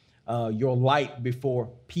your light before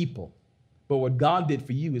people. But what God did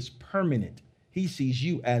for you is permanent. He sees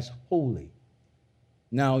you as holy.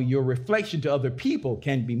 Now, your reflection to other people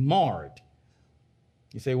can be marred.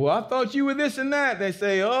 You say, well, I thought you were this and that. They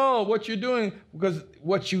say, oh, what you're doing, because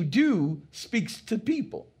what you do speaks to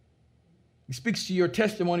people. It speaks to your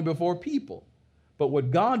testimony before people. But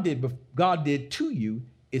what God did to you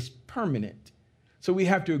is permanent. So we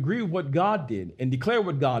have to agree with what God did and declare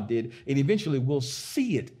what God did, and eventually we'll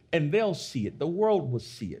see it, and they'll see it. The world will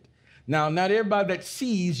see it. Now, not everybody that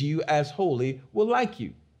sees you as holy will like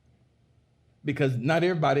you, because not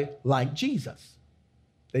everybody liked Jesus.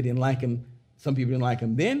 They didn't like him. Some people didn't like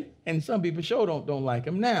him then, and some people sure don't like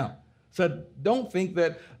him now. So don't think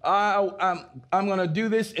that I'm going to do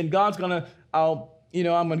this, and God's going to, I'm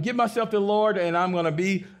going to give myself to the Lord, and I'm going to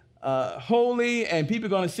be holy, and people are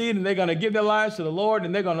going to see it, and they're going to give their lives to the Lord,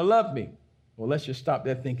 and they're going to love me. Well, let's just stop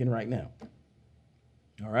that thinking right now.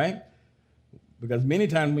 All right? Because many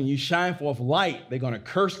times when you shine forth light, they're going to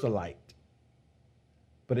curse the light.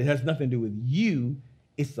 But it has nothing to do with you.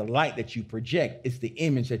 It's the light that you project. It's the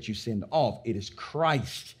image that you send off. It is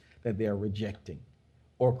Christ that they are rejecting,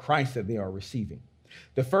 or Christ that they are receiving.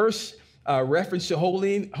 The first reference to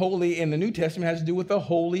holy in the New Testament has to do with the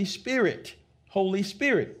Holy Spirit. Holy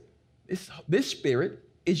Spirit. This Spirit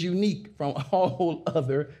is unique from all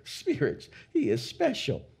other spirits. He is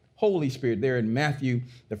special. Holy Spirit there in Matthew,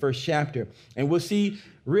 the 1st chapter. And we'll see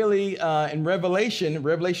really in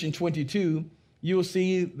Revelation 22, you'll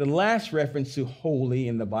see the last reference to holy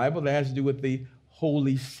in the Bible that has to do with the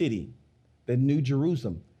holy city, the New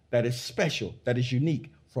Jerusalem, that is special, that is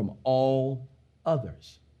unique from all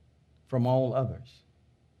others. From all others.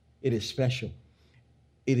 It is special.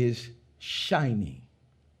 It is shining.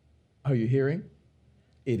 Are you hearing?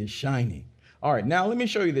 It is shining. All right, now let me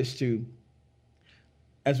show you this too.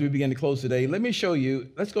 As we begin to close today, let me show you,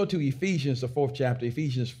 let's go to Ephesians, the 4th chapter,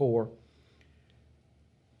 Ephesians 4.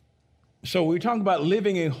 So we're talking about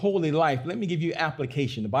living a holy life. Let me give you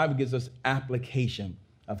application. The Bible gives us application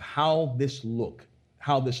of how this looks.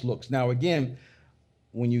 Now, again,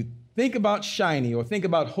 when you think about shiny or think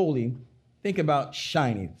about holy, think about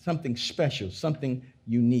shiny, something special, something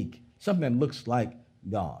unique, something that looks like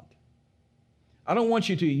God. I don't want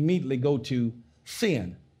you to immediately go to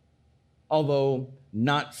sin, although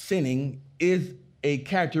not sinning is a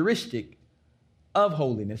characteristic of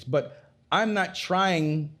holiness, but I'm not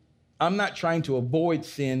trying to avoid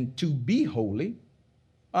sin to be holy.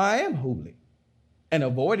 I am holy. And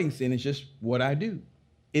avoiding sin is just what I do.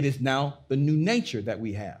 It is now the new nature that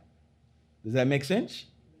we have. Does that make sense?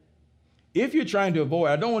 If you're trying to avoid,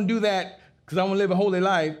 I don't want to do that because I want to live a holy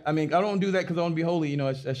life. I don't want to do that because I want to be holy.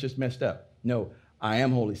 That's just messed up. No, I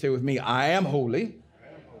am holy. Say with me, I am holy.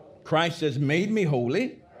 Christ has made me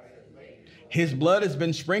holy. His blood has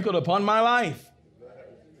been sprinkled upon my life.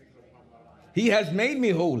 He has made me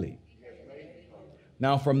holy.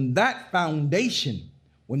 Now, from that foundation,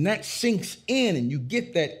 when that sinks in and you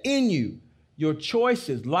get that in you, your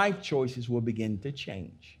choices, life choices, will begin to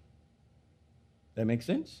change. That makes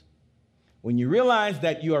sense? When you realize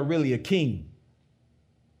that you are really a king,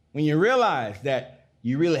 when you realize that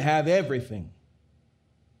you really have everything,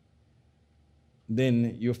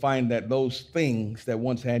 then you'll find that those things that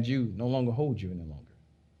once had you no longer hold you any longer.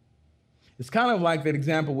 It's kind of like that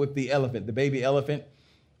example with the elephant, the baby elephant.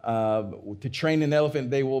 To train an elephant,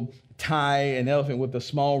 they will tie an elephant with a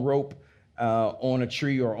small rope on a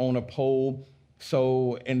tree or on a pole.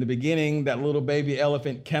 So in the beginning, that little baby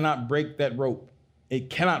elephant cannot break that rope. It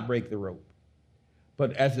cannot break the rope.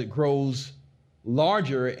 But as it grows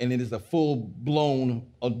larger and it is a full-blown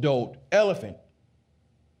adult elephant,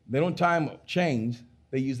 they don't tie chains.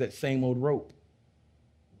 They use that same old rope.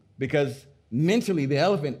 Because mentally, the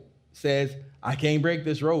elephant says, I can't break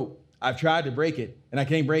this rope. I've tried to break it, and I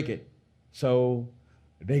can't break it. So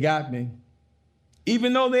they got me.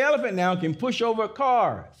 Even though the elephant now can push over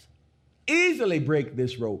cars, easily break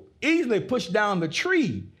this rope, easily push down the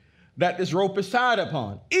tree that this rope is tied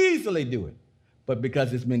upon, easily do it. But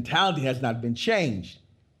because its mentality has not been changed,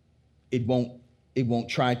 it won't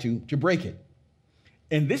try to break it.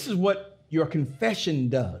 And this is what your confession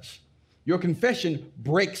does. Your confession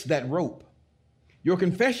breaks that rope. Your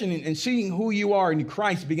confession and seeing who you are in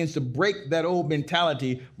Christ begins to break that old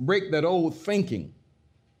mentality, break that old thinking.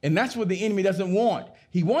 And that's what the enemy doesn't want.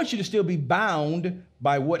 He wants you to still be bound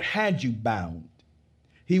by what had you bound.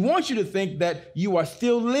 He wants you to think that you are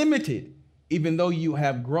still limited, even though you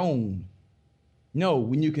have grown. No,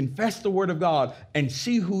 when you confess the word of God and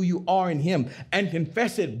see who you are in him and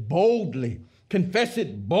confess it boldly, confess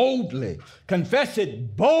it boldly, confess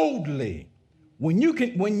it boldly. When you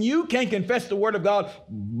can confess the word of God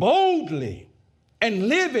boldly and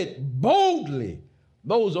live it boldly,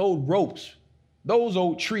 those old ropes, those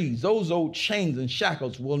old trees, those old chains and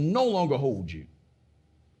shackles will no longer hold you.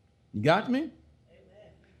 You got me? Amen.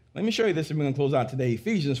 Let me show you this and we're going to close out today.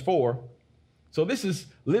 Ephesians 4. So this is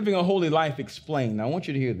living a holy life explained. Now I want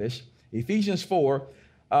you to hear this. Ephesians 4,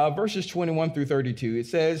 verses 21 through 32. It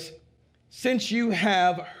says, since you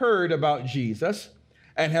have heard about Jesus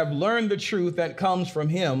and have learned the truth that comes from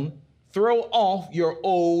him, throw off your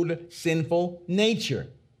old sinful nature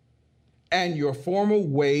and your former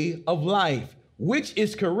way of life, which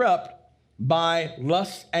is corrupt by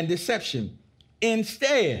lust and deception.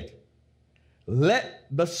 Instead, let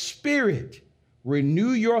the Spirit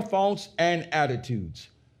renew your thoughts and attitudes.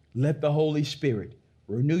 Let the Holy Spirit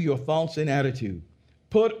renew your thoughts and attitude.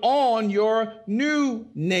 Put on your new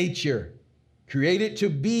nature, created to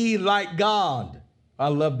be like God. I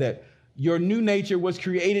love that. Your new nature was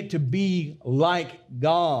created to be like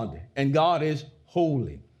God, and God is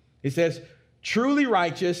holy. It says, truly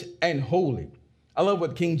righteous and holy. I love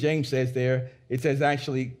what King James says there. It says,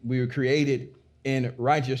 actually, we were created in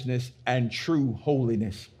righteousness and true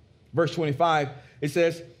holiness. Verse 25, it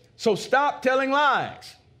says, so stop telling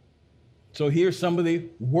lies. So here's some of the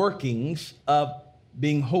workings of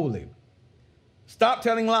being holy. Stop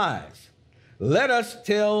telling lies. Let us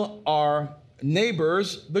tell our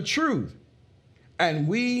neighbors the truth. And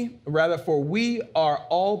for we are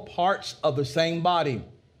all parts of the same body.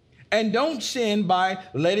 And don't sin by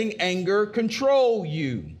letting anger control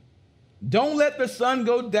you. Don't let the sun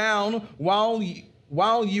go down while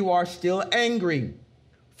you are still angry.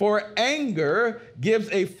 For anger gives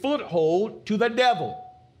a foothold to the devil.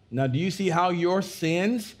 Now, do you see how your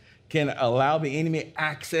sins can allow the enemy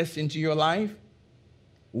access into your life?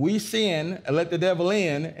 We sin and let the devil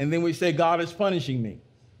in, and then we say, God is punishing me.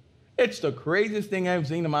 It's the craziest thing I've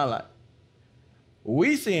seen in my life.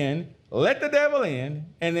 We sin, let the devil in,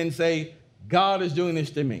 and then say, God is doing this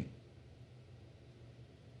to me.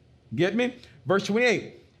 Get me? Verse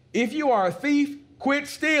 28, if you are a thief, quit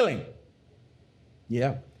stealing.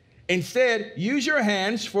 Yeah. Instead, use your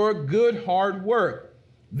hands for good, hard work.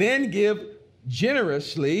 Then give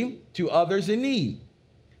generously to others in need.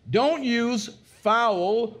 Don't use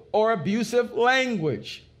foul or abusive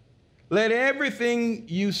language. Let everything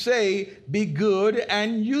you say be good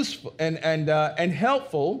and useful and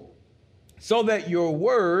helpful, so that your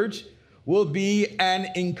words will be an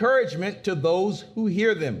encouragement to those who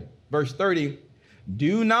hear them. Verse 30,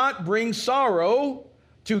 do not bring sorrow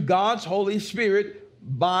to God's Holy Spirit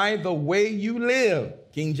by the way you live.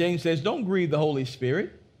 King James says, don't grieve the Holy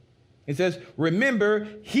Spirit. It says, remember,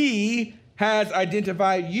 he has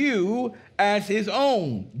identified you as his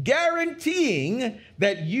own, guaranteeing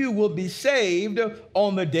that you will be saved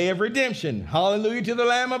on the day of redemption. Hallelujah to the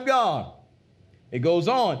Lamb of God. It goes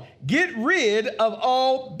on. Get rid of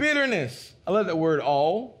all bitterness. I love that word,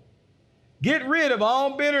 all. Get rid of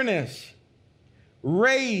all bitterness,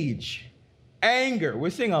 rage, anger. We're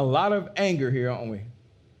seeing a lot of anger here, aren't we?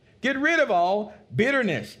 Get rid of all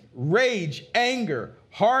bitterness, rage, anger,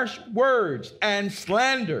 harsh words, and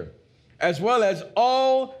slander, as well as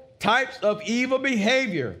all types of evil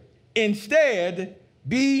behavior. Instead,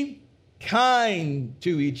 be kind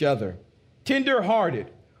to each other,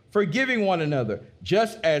 tender-hearted, forgiving one another,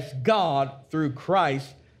 just as God, through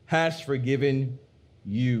Christ, has forgiven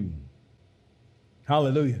you.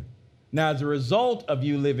 Hallelujah. Now, as a result of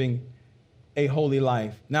you living a holy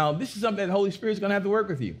life, now this is something that the Holy Spirit is going to have to work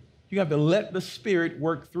with you. You have to let the Spirit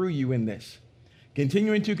work through you in this.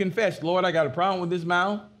 Continuing to confess, Lord, I got a problem with this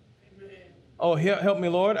mouth. Amen. Oh, help me,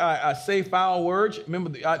 Lord. I say foul words.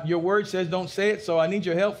 Remember, your word says don't say it, so I need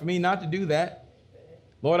your help for me not to do that.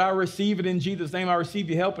 Lord, I receive it in Jesus' name. I receive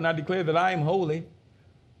your help, and I declare that I am holy.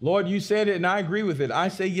 Lord, you said it, and I agree with it. I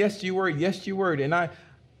say yes to your word, yes to your word. And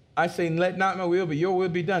I say, let not my will, but your will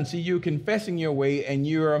be done. See, you're confessing your way, and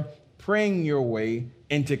you're praying your way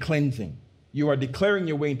into cleansing. You are declaring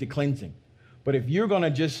your way into cleansing. But if you're going to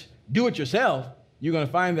just do it yourself, you're going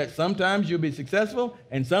to find that sometimes you'll be successful,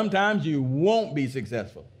 and sometimes you won't be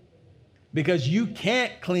successful. Because you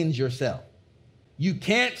can't cleanse yourself. You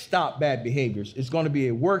can't stop bad behaviors. It's going to be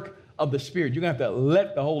a work of the Spirit. You're going to have to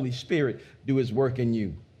let the Holy Spirit do his work in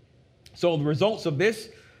you. So the results of this,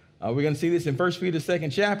 we're going to see this in 1 Peter, the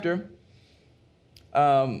second chapter.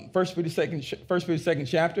 1 Peter, second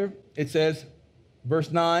chapter, it says,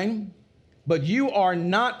 verse 9, but you are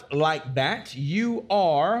not like that.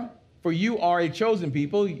 For you are a chosen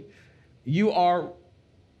people. You are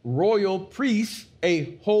royal priests,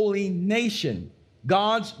 a holy nation,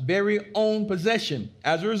 God's very own possession.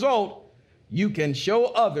 As a result, you can show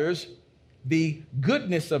others the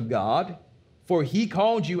goodness of God, for he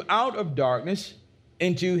called you out of darkness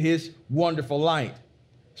into his wonderful light.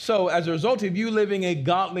 So as a result of you living a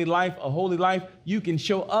godly life, a holy life, you can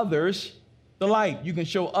show others the light. You can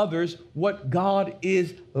show others what God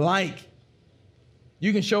is like.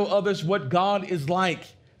 You can show others what God is like.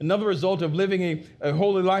 Another result of living a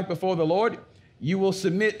holy life before the Lord, you will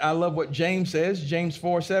submit. I love what James says, James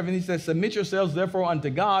 4:7. He says, submit yourselves therefore unto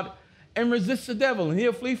God and resist the devil, and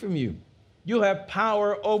he'll flee from you. You'll have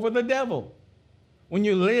power over the devil when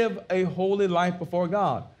you live a holy life before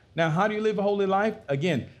God. Now, how do you live a holy life?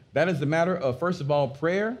 Again, that is the matter of, first of all,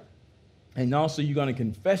 prayer. And also you're going to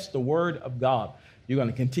confess the word of God. You're going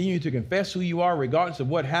to continue to confess who you are, regardless of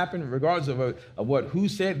what happened, regardless of who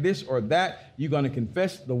said this or that. You're going to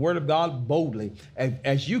confess the word of God boldly.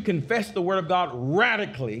 As you confess the word of God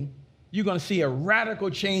radically, you're going to see a radical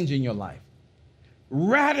change in your life.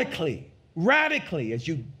 Radically, as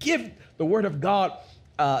you give the word of God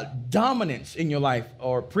dominance in your life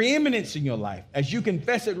or preeminence in your life, as you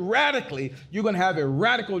confess it radically, you're going to have a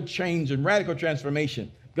radical change and radical transformation.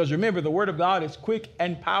 Because remember, the word of God is quick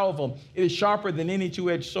and powerful. It is sharper than any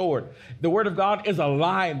two-edged sword. The word of God is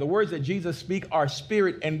alive. The words that Jesus speaks are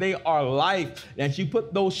spirit and they are life. And as you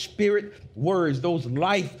put those spirit words, those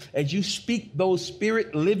life, as you speak those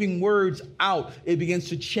spirit living words out, it begins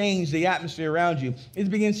to change the atmosphere around you. It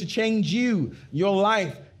begins to change you, your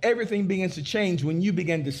life. Everything begins to change when you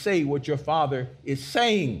begin to say what your Father is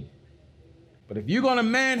saying. But if you're going to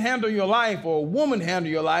manhandle your life or woman handle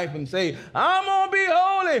your life and say, I'm going to be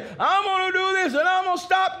holy, I'm going to do this, and I'm going to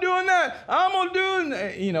stop doing that, I'm going to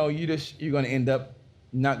do, you're going to end up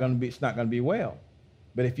it's not going to be well.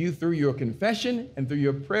 But if you, through your confession and through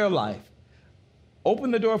your prayer life,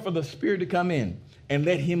 open the door for the Spirit to come in and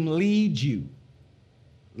let him lead you,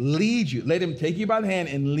 let him take you by the hand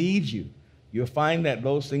and lead you, you'll find that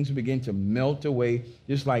those things begin to melt away,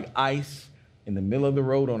 just like ice in the middle of the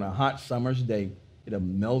road on a hot summer's day. It'll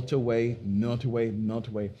melt away, melt away, melt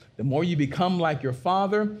away. The more you become like your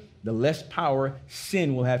Father, the less power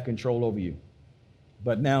sin will have control over you.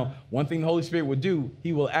 But now, one thing the Holy Spirit will do,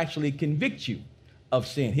 he will actually convict you of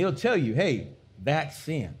sin. He'll tell you, hey, that's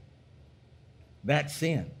sin. That's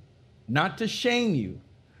sin. Not to shame you,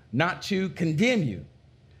 not to condemn you.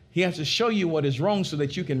 He has to show you what is wrong so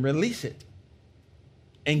that you can release it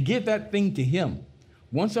and give that thing to him.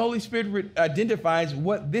 Once the Holy Spirit identifies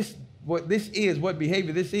what this is, what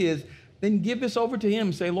behavior this is, then give this over to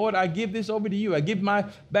him. Say, Lord, I give this over to you. I give my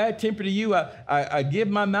bad temper to you. I give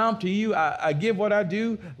my mouth to you. I give what I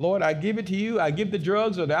do. Lord, I give it to you. I give the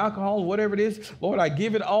drugs or the alcohol, whatever it is. Lord, I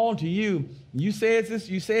give it all to you. You say it's this.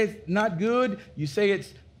 You say it's not good. You say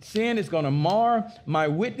it's sin. It's going to mar my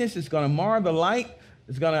witness. It's going to mar the light.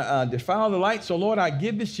 It's going to defile the light. So, Lord, I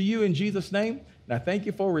give this to you in Jesus' name. And I thank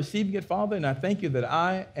you for receiving it, Father. And I thank you that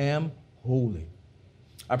I am holy.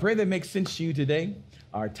 I pray that makes sense to you today.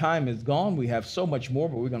 Our time is gone. We have so much more,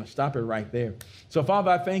 but we're going to stop it right there. So,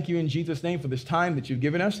 Father, I thank you in Jesus' name for this time that you've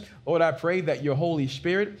given us. Lord, I pray that your Holy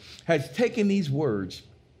Spirit has taken these words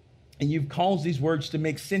and you've caused these words to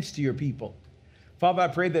make sense to your people. Father, I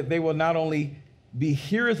pray that they will not only be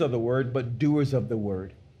hearers of the word, but doers of the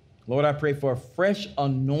word. Lord, I pray for a fresh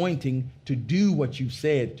anointing to do what you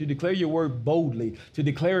said, to declare your word boldly, to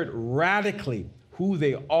declare it radically who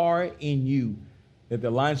they are in you, that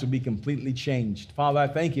their lives will be completely changed. Father, I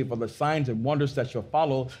thank you for the signs and wonders that shall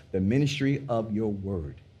follow the ministry of your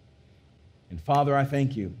word. And Father, I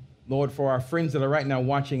thank you, Lord, for our friends that are right now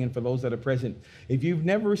watching and for those that are present. If you've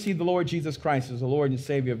never received the Lord Jesus Christ as the Lord and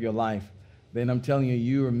Savior of your life, then I'm telling you,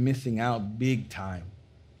 you are missing out big time.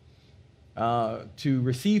 To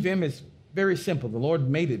receive him is very simple. The Lord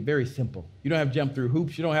made it very simple. You don't have to jump through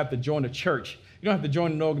hoops. You don't have to join a church. You don't have to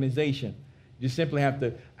join an organization. You simply have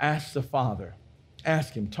to ask the Father.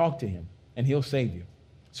 Ask him, talk to him, and he'll save you.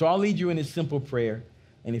 So I'll lead you in this simple prayer.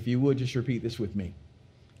 And if you would, just repeat this with me.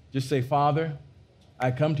 Just say, Father,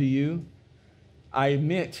 I come to you. I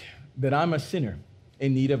admit that I'm a sinner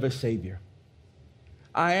in need of a Savior.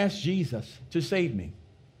 I ask Jesus to save me,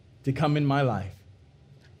 to come in my life.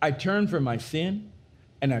 I turn from my sin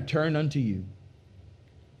and I turn unto you.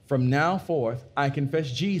 From now forth, I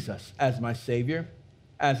confess Jesus as my Savior,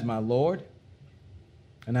 as my Lord.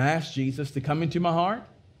 And I ask Jesus to come into my heart,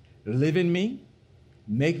 live in me,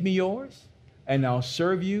 make me yours, and I'll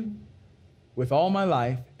serve you with all my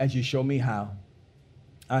life as you show me how.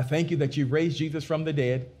 I thank you that you've raised Jesus from the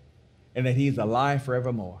dead and that he is alive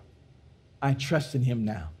forevermore. I trust in him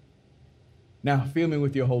now. Now fill me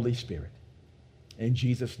with your Holy Spirit. In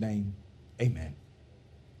Jesus' name, amen.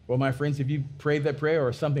 Well, my friends, if you prayed that prayer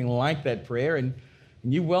or something like that prayer and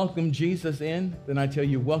you welcome Jesus in, then I tell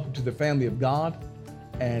you, welcome to the family of God.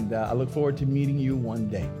 And I look forward to meeting you one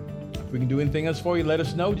day. If we can do anything else for you, let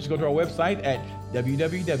us know. Just go to our website at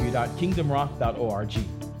www.kingdomrock.org.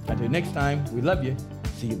 Until next time, we love you.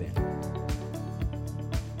 See you then.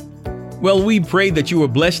 Well, we pray that you were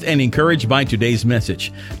blessed and encouraged by today's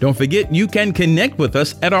message. Don't forget, you can connect with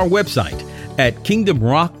us at our website at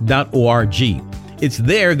kingdomrock.org. It's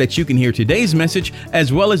there that you can hear today's message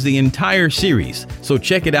as well as the entire series. So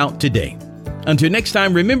check it out today. Until next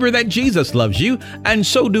time, remember that Jesus loves you, and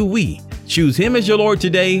so do we. Choose him as your Lord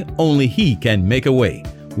today. Only he can make a way.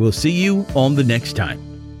 We'll see you on the next time.